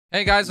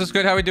Hey guys, what's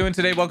good? How we doing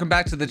today? Welcome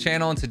back to the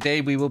channel, and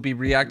today we will be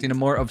reacting to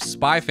more of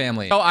Spy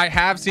Family. So I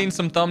have seen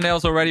some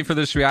thumbnails already for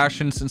this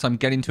reaction since I'm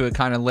getting to it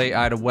kind of late.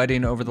 I had a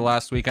wedding over the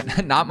last week.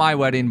 Not my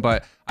wedding,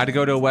 but I had to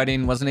go to a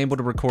wedding, wasn't able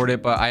to record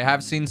it, but I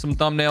have seen some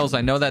thumbnails.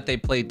 I know that they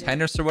played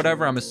tennis or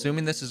whatever. I'm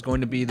assuming this is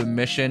going to be the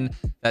mission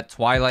that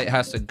Twilight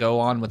has to go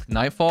on with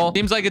Nightfall.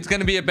 Seems like it's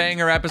going to be a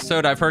banger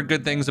episode. I've heard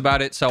good things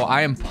about it, so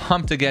I am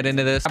pumped to get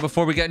into this.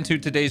 Before we get into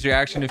today's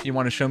reaction, if you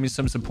want to show me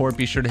some support,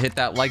 be sure to hit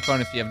that like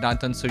button if you have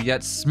not done so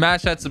yet.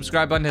 Smash that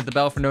subscribe button, hit the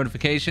bell for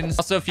notifications.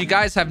 Also, if you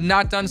guys have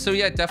not done so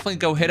yet, definitely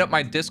go hit up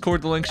my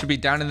Discord. The link should be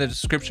down in the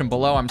description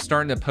below. I'm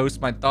starting to post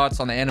my thoughts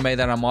on the anime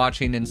that I'm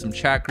watching in some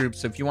chat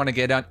groups, so if you want to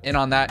get in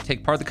on that,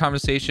 take part of the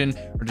conversation,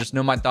 or just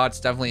know my thoughts,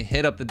 definitely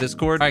hit up the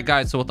Discord. All right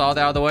guys, so with all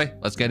that out of the way,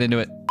 let's get into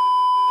it.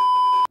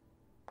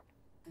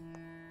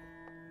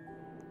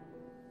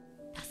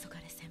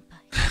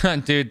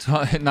 Dude,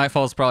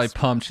 Nightfall's probably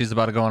pumped. She's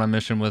about to go on a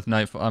mission with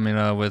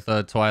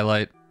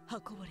Twilight.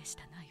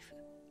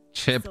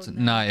 Chipped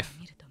knife.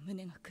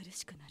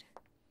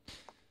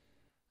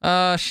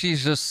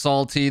 She's just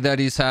salty that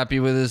he's happy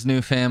with his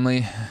new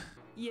family.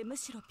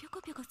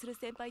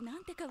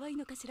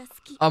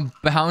 A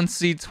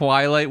bouncy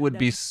Twilight would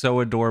be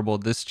so adorable.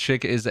 This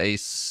chick is a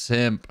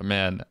simp,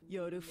 man.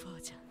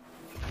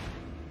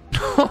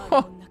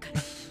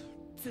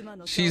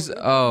 She's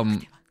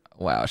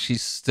wow,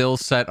 she's still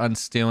set on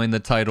stealing the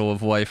title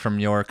of wife from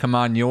Yor. Come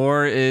on,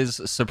 Yor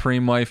is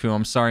supreme waifu.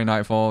 I'm sorry,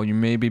 Nightfall. You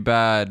may be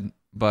bad,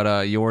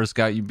 but Yor's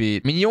got you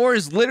beat. I mean, Yor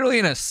is literally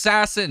an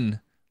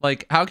assassin.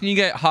 Like, how can you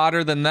get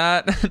hotter than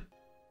that?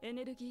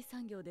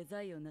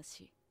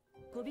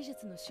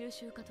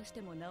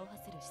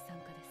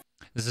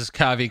 This is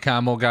Kavi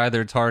Camel guy,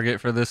 their target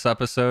for this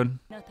episode.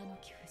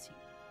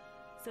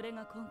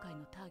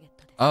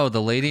 Oh,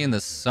 the lady in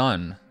the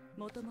sun.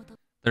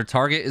 Their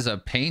target is a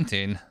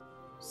painting.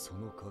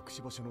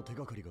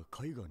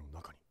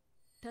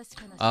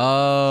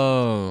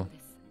 Oh.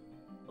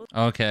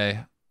 Okay.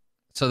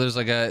 So there's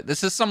like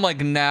this is some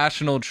like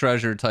national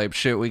treasure type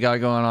shit we got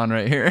going on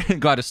right here.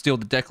 Got to steal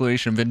the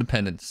Declaration of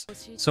Independence.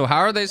 So how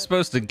are they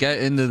supposed to get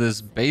into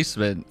this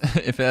basement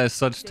if it has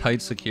such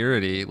tight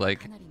security?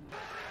 Like,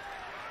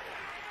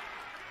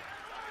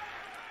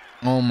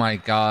 oh my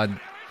god.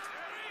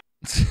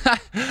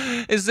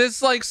 Is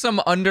this like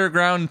some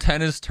underground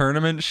tennis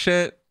tournament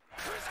shit?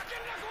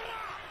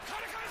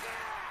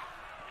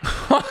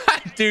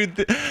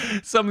 Dude,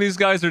 some of these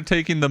guys are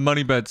taking the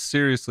money bets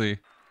seriously.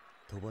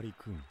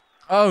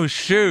 Oh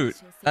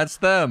shoot, that's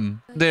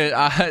them. Dude,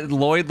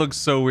 Lloyd looks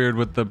so weird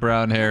with the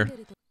brown hair.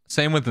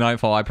 Same with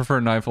Nightfall. I prefer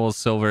Nightfall's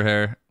silver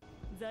hair.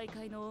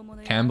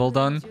 Campbell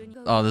done?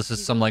 Oh, this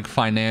is some like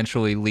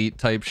financial elite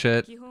type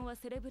shit.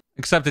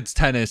 Except it's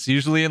tennis.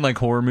 Usually in like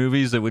horror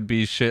movies, it would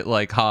be shit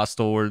like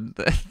Hostel where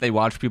they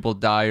watch people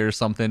die or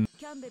something.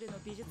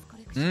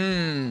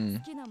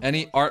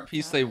 Any art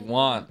piece they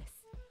want.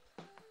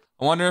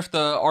 I wonder if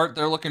the art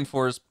they're looking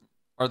for is,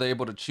 are they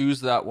able to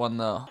choose that one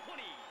though?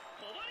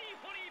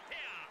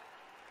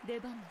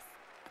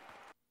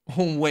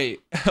 Oh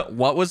wait,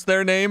 what was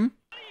their name?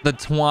 The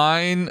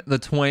Twain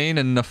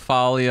and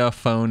Nephalia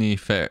phony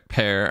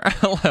pair.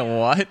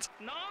 What?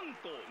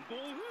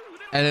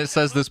 And it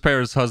says this pair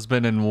is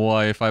husband and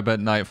wife. I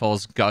bet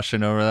Nightfall's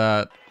gushing over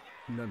that.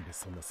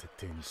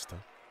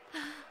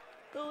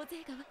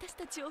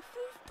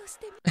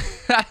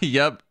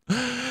 Yep.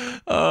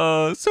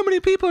 So many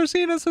people are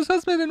seeing us as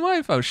husband and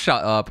wife. Oh,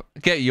 shut up.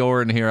 Get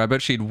Yor in here. I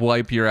bet she'd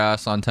wipe your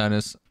ass on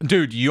tennis.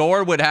 Dude,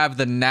 Yor would have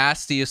the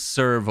nastiest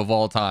serve of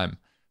all time.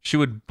 She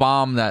would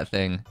bomb that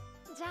thing.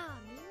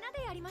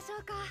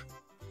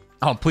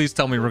 Oh, please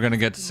tell me we're gonna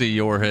get to see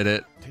Yor hit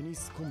it.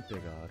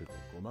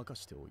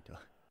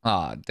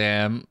 Aw,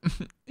 damn.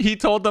 He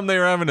told them they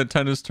were having a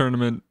tennis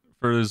tournament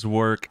for his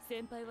work.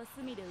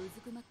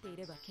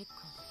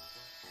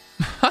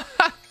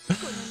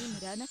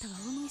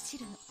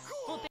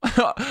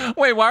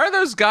 Wait, why are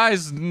those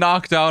guys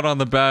knocked out on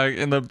the back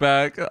in the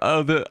back?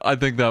 I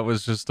think that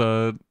was just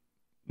that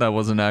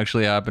wasn't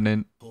actually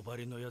happening.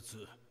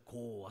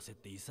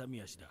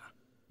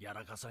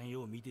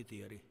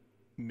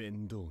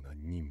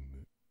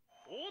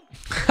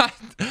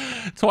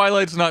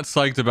 Twilight's not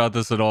psyched about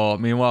this at all.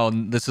 Meanwhile,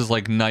 this is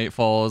like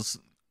Nightfall's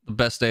the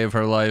best day of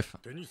her life.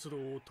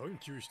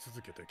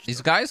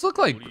 These guys look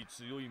like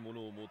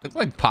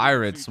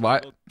pirates.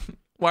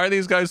 Why are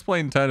these guys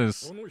playing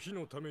tennis?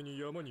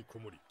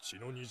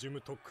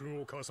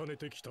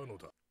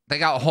 They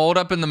got holed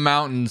up in the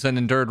mountains and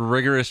endured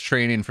rigorous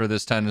training for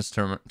this tennis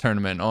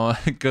tournament. Oh,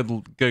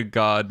 good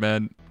God,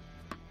 man.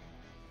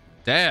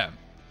 Damn.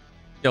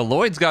 Yo,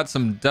 Lloyd's got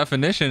some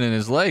definition in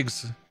his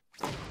legs.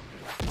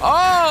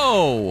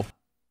 Oh!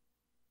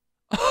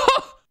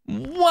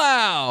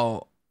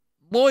 Wow.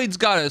 Lloyd's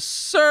got a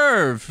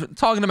serve.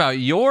 Talking about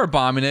Yor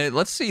bombing it.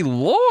 Let's see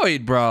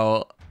Lloyd,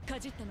 bro.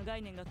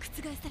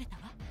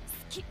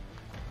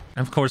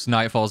 And of course,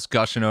 Nightfall's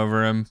gushing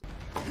over him.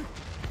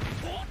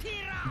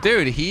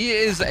 Dude, he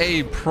is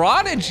a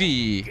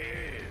prodigy.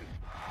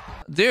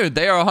 Dude,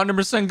 they are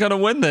 100% gonna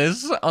win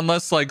this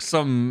unless like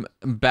some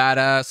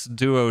badass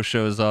duo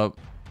shows up.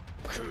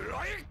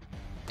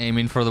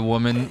 Aiming for the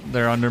woman.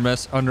 They're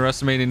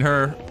underestimating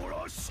her.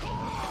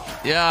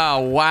 Yeah,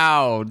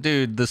 wow.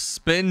 Dude, the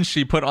spin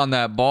she put on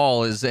that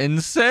ball is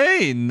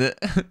insane.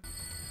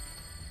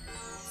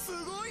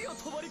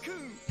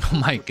 Oh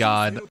my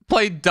god.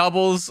 Play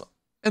doubles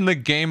in the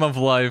game of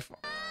life.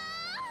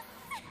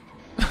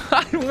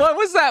 What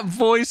was that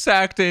voice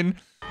acting?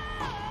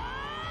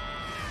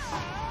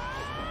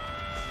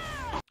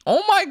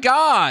 Oh my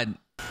god.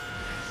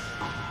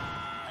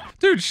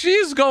 Dude,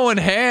 she's going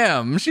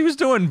ham. She was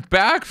doing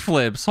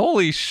backflips.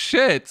 Holy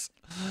shit.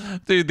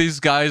 Dude, these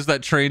guys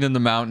that train in the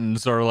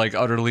mountains are like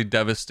utterly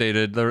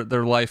devastated.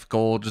 Their life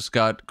goal just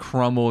got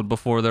crumbled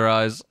before their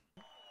eyes.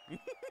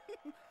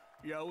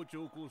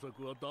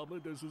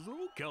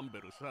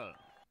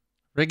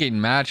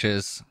 Rigging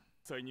matches.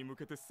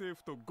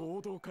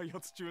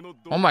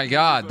 Oh my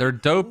god, they're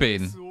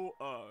doping.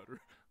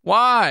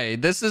 Why?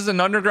 This is an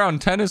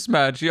underground tennis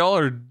match. Y'all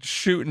are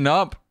shooting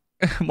up.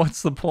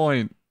 What's the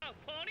point?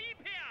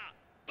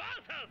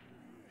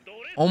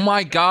 Oh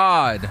my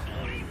god.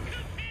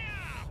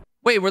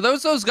 Wait, were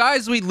those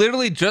guys we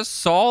literally just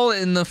saw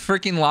in the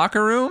freaking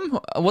locker room?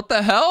 What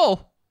the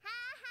hell?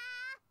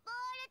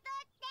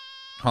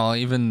 Oh,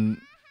 even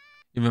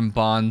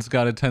Bond's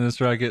got a tennis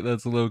racket.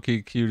 That's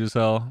low-key cute as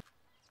hell.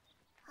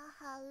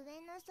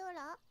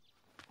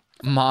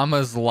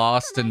 Mama's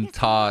lost in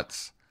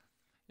tots.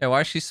 Yeah,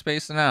 why is she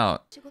spacing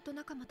out?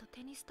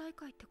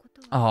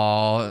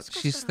 Oh,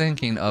 she's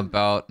thinking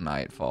about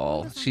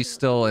Nightfall. She's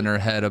still in her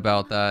head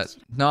about that.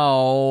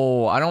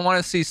 No, I don't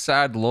want to see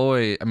sad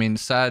Lloyd. I mean,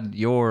 sad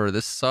Yor.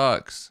 This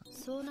sucks.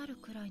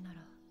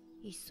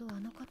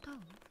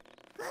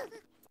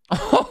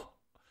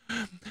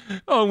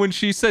 Oh, when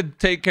she said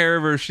take care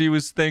of her, she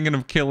was thinking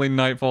of killing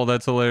Nightfall.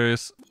 That's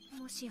hilarious.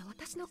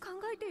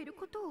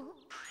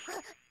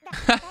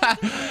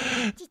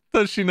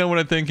 Does she know what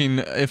I'm thinking?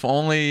 If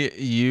only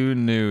you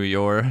knew,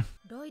 Yor.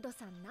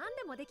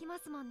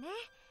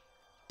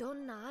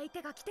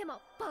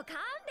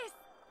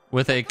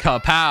 With a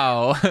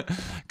kapow.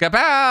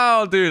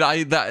 Kapow!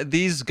 Dude,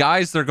 these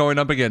guys they're going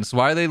up against,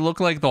 why do they look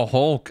like the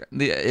Hulk?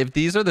 If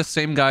these are the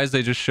same guys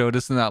they just showed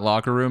us in that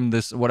locker room,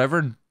 this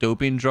whatever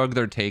doping drug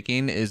they're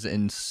taking is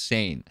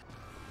insane.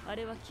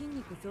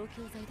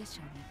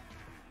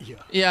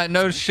 Yeah,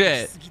 no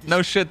shit.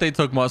 No shit they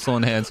took muscle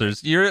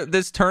enhancers.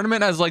 This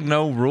tournament has like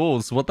no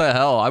rules. What the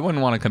hell? I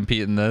wouldn't want to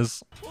compete in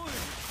this.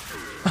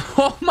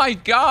 Oh my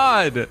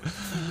god.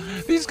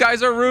 These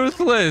guys are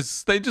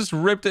ruthless. They just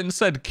ripped it and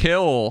said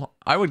kill.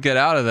 I would get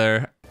out of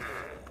there.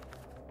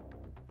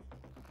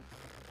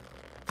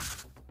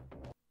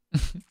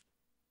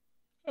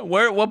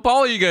 What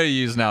ball are you gonna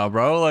use now,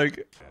 bro?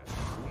 Like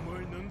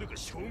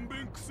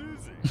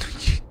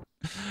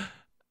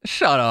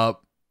shut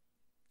up.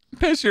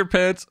 Piss your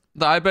pits.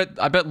 I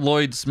bet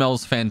Lloyd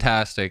smells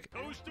fantastic.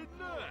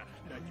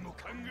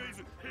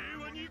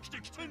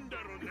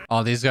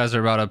 Oh, these guys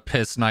are about to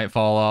piss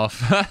Nightfall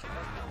off.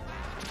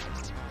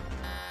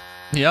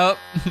 Yep,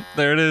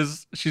 there it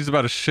is. She's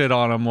about to shit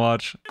on him,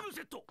 watch.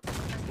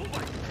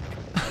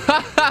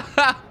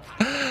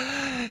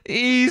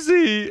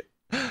 Easy.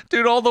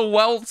 Dude, all the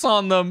welts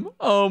on them.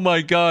 Oh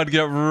my god,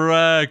 get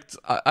wrecked.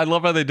 I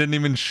love how they didn't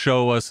even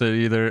show us it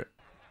either.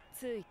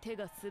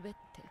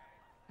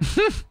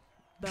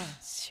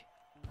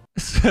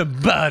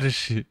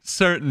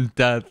 Certain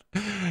death.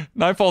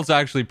 Nightfall's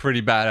actually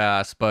pretty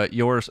badass, but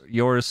yours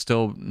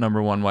still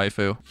 #1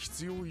 waifu.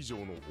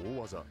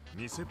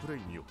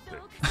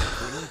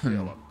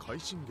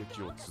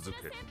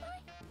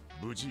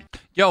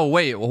 Yo,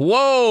 wait,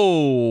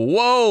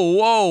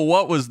 whoa,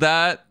 what was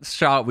that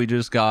shot we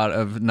just got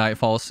of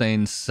Nightfall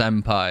saying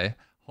senpai?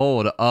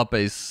 Hold up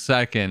a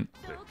second.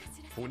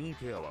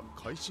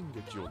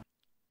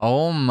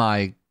 Oh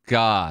my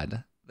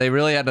god. They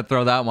really had to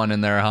throw that one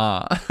in there,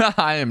 huh?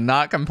 I am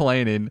not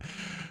complaining,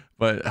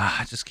 but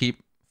just keep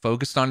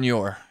focused on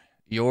your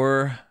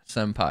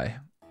senpai.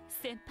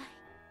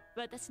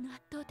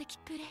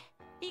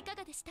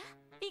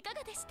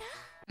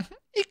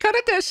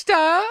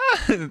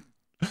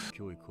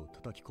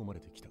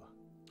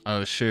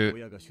 Oh shoot.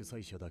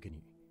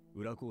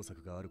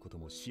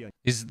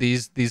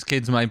 These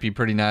kids might be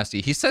pretty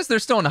nasty. He says they're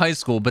still in high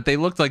school, but they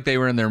looked like they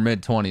were in their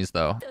mid-20s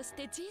though.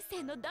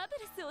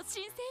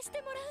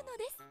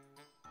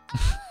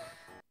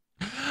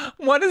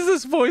 What is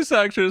this voice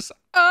actress?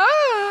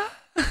 Ah!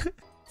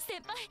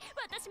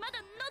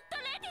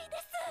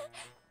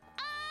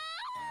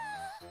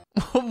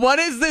 What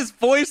is this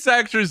voice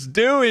actress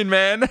doing,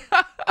 man?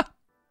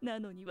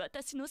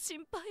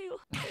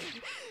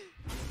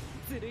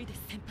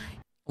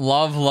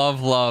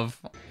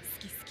 Love.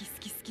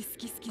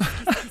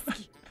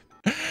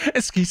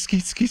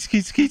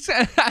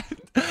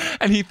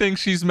 And he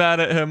thinks she's mad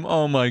at him.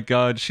 Oh my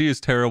god, she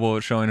is terrible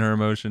at showing her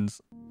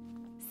emotions.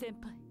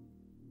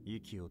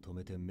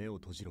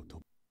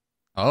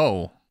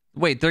 Oh,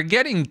 wait, they're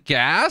getting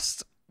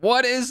gassed?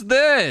 What is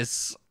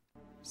this?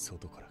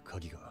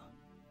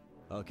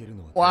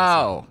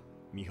 Wow.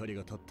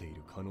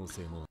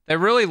 They're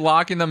really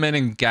locking them in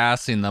and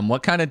gassing them.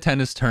 What kind of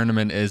tennis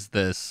tournament is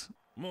this?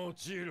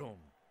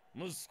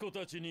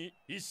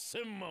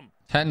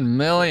 10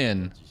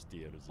 million.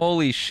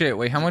 Holy shit.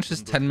 Wait, how much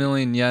is 10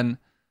 million yen?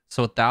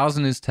 So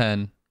 1,000 is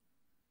 10.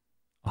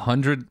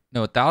 100. No,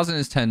 1,000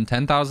 is 10.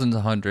 10,000 is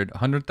 100.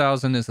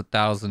 100,000 is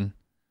 1,000.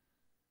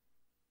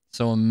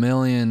 So a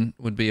million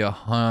would be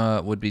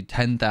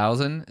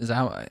 10,000. Is that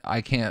how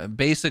I can't?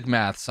 Basic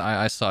maths.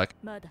 I suck.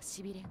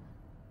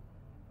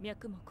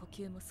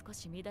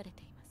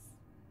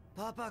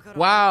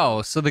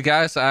 Wow, so the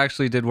gas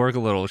actually did work a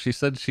little. She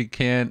said she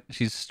can't,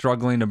 she's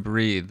struggling to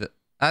breathe.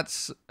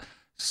 That's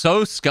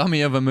so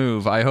scummy of a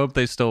move. I hope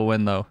they still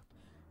win though.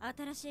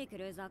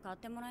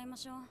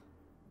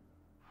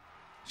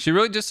 She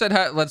really just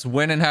said, let's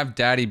win and have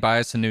daddy buy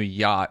us a new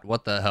yacht.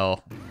 What the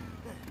hell?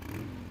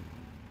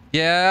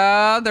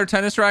 Yeah, their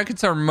tennis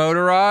rackets are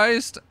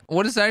motorized.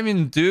 What does that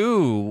even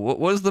do?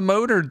 What does the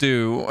motor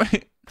do?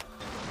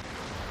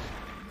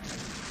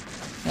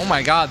 Oh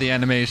my god, the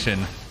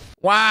animation.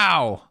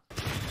 Wow.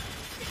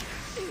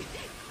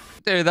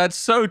 Dude, that's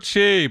so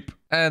cheap.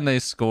 And they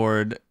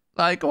scored.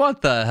 Like,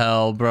 what the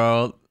hell,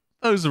 bro?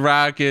 Those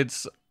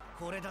rackets.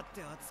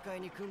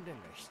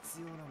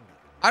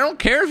 I don't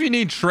care if you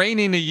need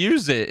training to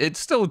use it. It's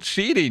still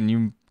cheating,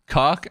 you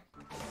cock.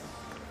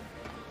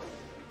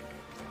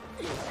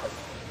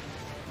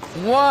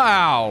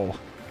 Wow.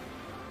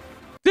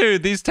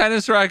 Dude, these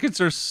tennis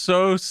rackets are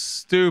so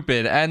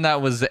stupid. And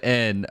that was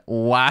in.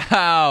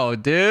 Wow,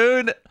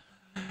 dude.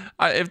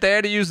 If they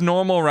had to use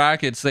normal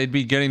rackets, they'd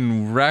be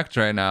getting wrecked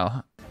right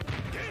now.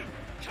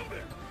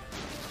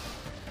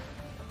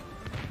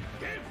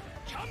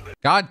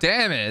 God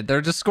damn it.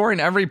 They're just scoring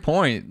every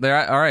point.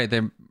 They're all right.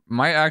 They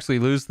might actually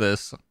lose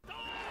this.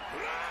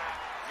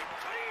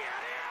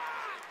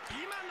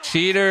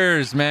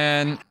 Cheaters,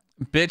 man.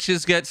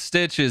 Bitches get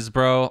stitches,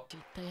 bro.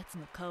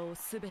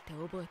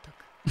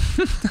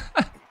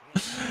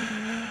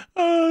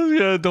 Oh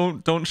yeah,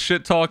 don't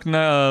shit talk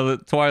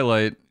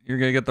Twilight. You're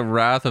gonna get the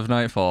wrath of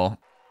Nightfall.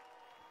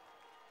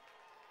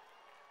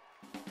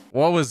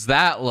 What was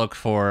that look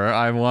for?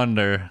 I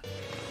wonder.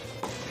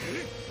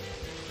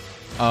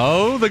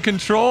 Oh, the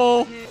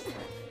control.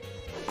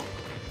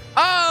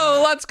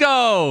 Oh, let's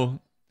go.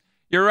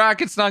 Your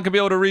racket's not gonna be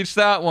able to reach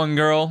that one,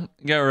 girl.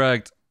 Get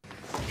wrecked.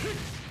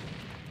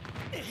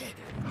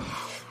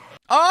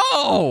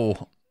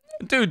 Oh,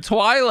 dude,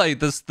 Twilight,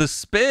 the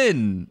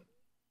spin.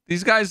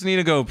 These guys need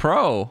to go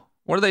pro.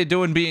 What are they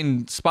doing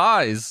being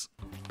spies?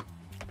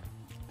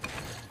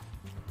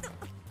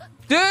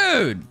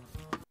 Dude,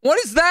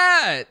 what is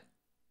that?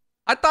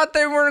 I thought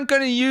they weren't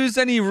going to use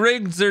any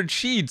rigs or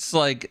cheats.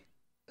 Like,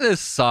 this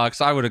sucks.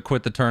 I would have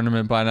quit the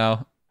tournament by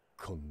now.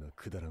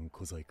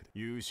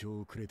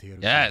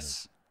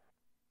 Yes.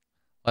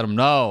 Let them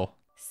know.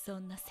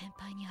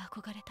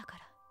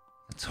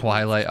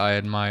 Twilight I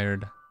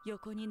admired.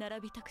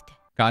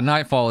 God,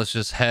 Nightfall is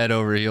just head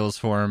over heels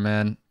for him,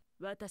 man.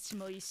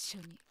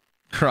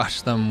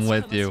 Crush them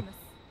with you.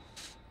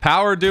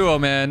 Power duo,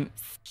 man.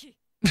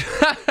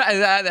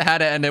 That had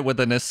to end it with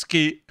an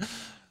escape.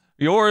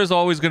 Yor is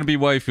always going to be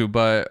waifu,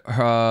 but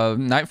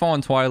Nightfall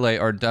and Twilight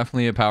are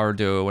definitely a power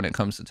duo when it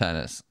comes to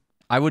tennis.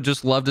 I would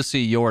just love to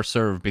see Yor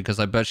serve because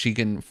I bet she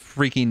can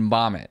freaking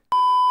bomb it.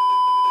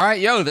 All right,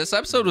 yo, this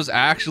episode was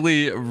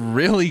actually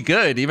really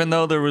good, even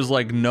though there was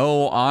like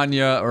no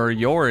Anya or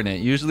Yor in it.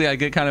 Usually I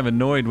get kind of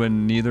annoyed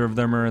when neither of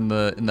them are in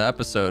the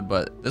episode,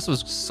 but this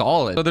was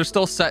solid. So they're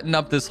still setting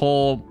up this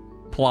whole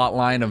plot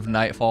line of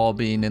Nightfall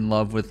being in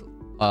love with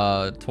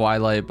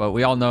Twilight, but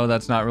we all know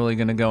that's not really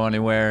going to go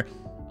anywhere.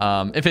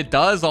 If it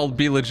does, I'll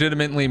be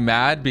legitimately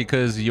mad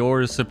because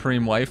Yor is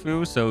supreme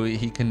waifu, so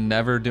he can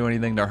never do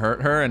anything to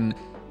hurt her. And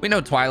we know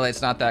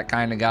Twilight's not that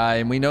kind of guy,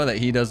 and we know that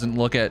he doesn't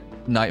look at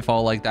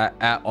Nightfall like that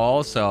at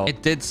all. So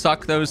it did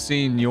suck though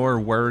seeing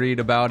Yor worried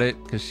about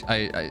it, because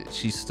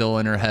she's still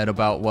in her head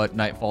about what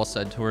Nightfall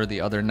said to her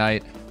the other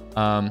night.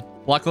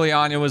 Luckily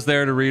Anya was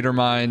there to read her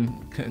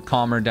mind,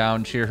 calm her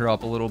down, cheer her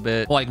up a little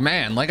bit. Like,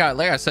 man, like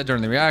I said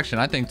during the reaction,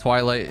 I think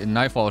Twilight and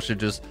Nightfall should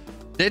just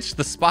ditch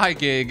the spy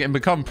gig and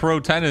become pro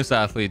tennis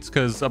athletes,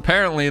 because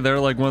apparently they're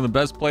like one of the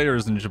best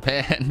players in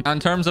Japan. In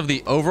terms of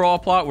the overall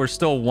plot, we're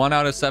still 1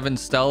 out of 7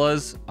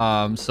 Stellas,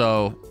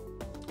 so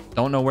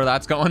don't know where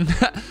that's going.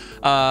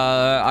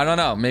 I don't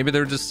know, maybe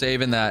they're just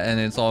saving that and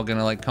it's all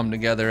gonna like come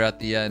together at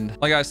the end.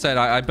 Like I said,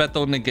 I bet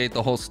they'll negate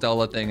the whole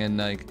Stella thing and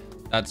like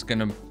that's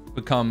gonna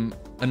become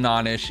a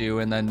non-issue,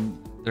 and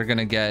then they're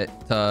gonna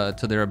get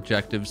to their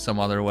objectives some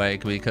other way,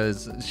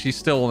 because she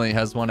still only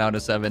has 1 out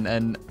of 7,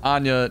 and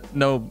Anya,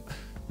 no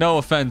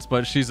offense,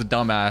 but she's a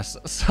dumbass,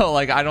 so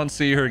like I don't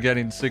see her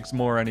getting 6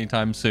 more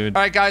anytime soon.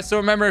 All right guys, so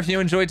remember, if you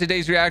enjoyed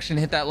today's reaction,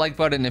 hit that like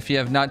button. If you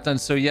have not done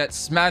so yet,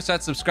 smash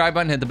that subscribe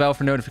button, hit the bell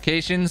for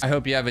notifications. I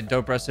hope you have a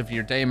dope rest of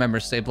your day. Remember,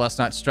 stay blessed,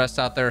 not stressed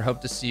out there.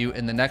 Hope to see you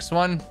in the next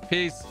one.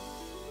 Peace.